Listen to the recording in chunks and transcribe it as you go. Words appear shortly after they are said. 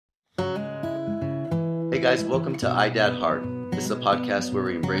Hey guys, welcome to iDadHard. This is a podcast where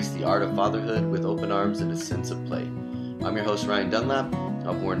we embrace the art of fatherhood with open arms and a sense of play. I'm your host, Ryan Dunlap.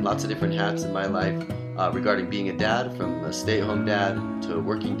 I've worn lots of different hats in my life regarding being a dad, from a stay-at-home dad to a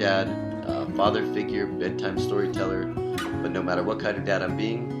working dad, father figure, bedtime storyteller. But no matter what kind of dad I'm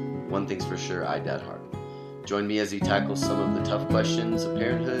being, one thing's for sure, iDadHard. Join me as we tackle some of the tough questions of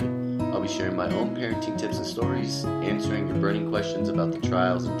parenthood. I'll be sharing my own parenting tips and stories, answering your burning questions about the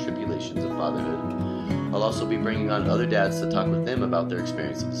trials and tribulations of fatherhood. I'll also be bringing on other dads to talk with them about their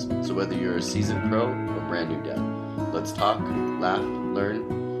experiences. So whether you're a seasoned pro or brand new dad, let's talk, laugh,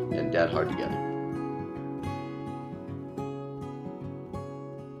 learn, and dad hard together.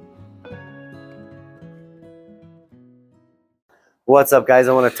 What's up, guys?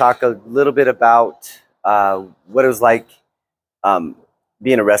 I want to talk a little bit about what it was like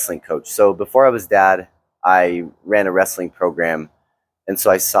being a wrestling coach. So before I was dad, I ran a wrestling program, and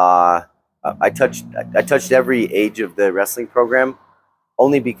so I touched every age of the wrestling program,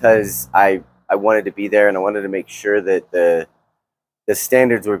 only because I wanted to be there and I wanted to make sure that the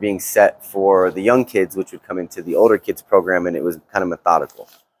standards were being set for the young kids, which would come into the older kids program, and it was kind of methodical.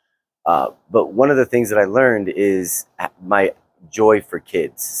 But one of the things that I learned is my joy for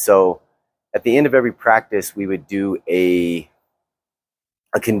kids. So at the end of every practice, we would do a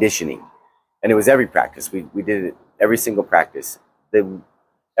conditioning, and it was every practice. We did it every single practice.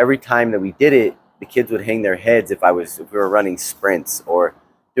 Every time that we did it, the kids would hang their heads if we were running sprints or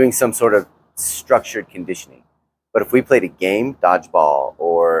doing some sort of structured conditioning. But if we played a game, dodgeball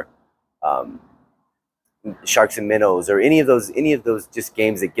or sharks and minnows, or any of those just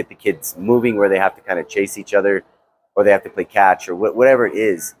games that get the kids moving, where they have to kind of chase each other, or they have to play catch, or whatever it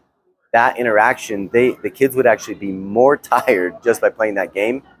is, that interaction, the kids would actually be more tired just by playing that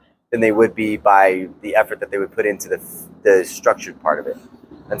game than they would be by the effort that they would put into the structured part of it.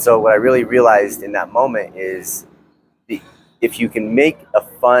 And so what I really realized in that moment is if you can make a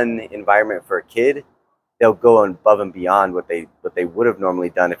fun environment for a kid, they'll go above and beyond what they would have normally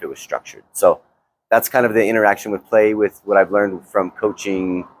done if it was structured. So that's kind of the interaction with play, with what I've learned from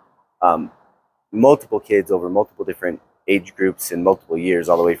coaching multiple kids over multiple different age groups in multiple years,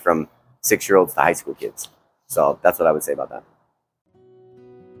 all the way from 6-year-olds to high school kids. So that's what I would say about that.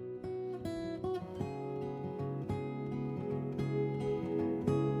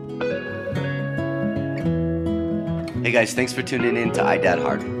 Hey guys, thanks for tuning in to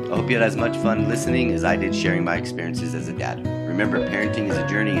iDadHard. I hope you had as much fun listening as I did sharing my experiences as a dad. Remember, parenting is a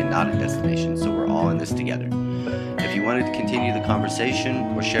journey and not a destination, so we're all in this together. If you wanted to continue the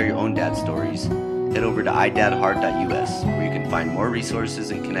conversation or share your own dad stories, head over to iDadHard.us, where you can find more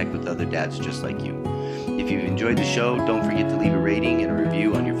resources and connect with other dads just like you. If you've enjoyed the show, don't forget to leave a rating and a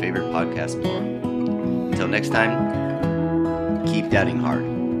review on your favorite podcast forum. Until next time, keep dadding hard.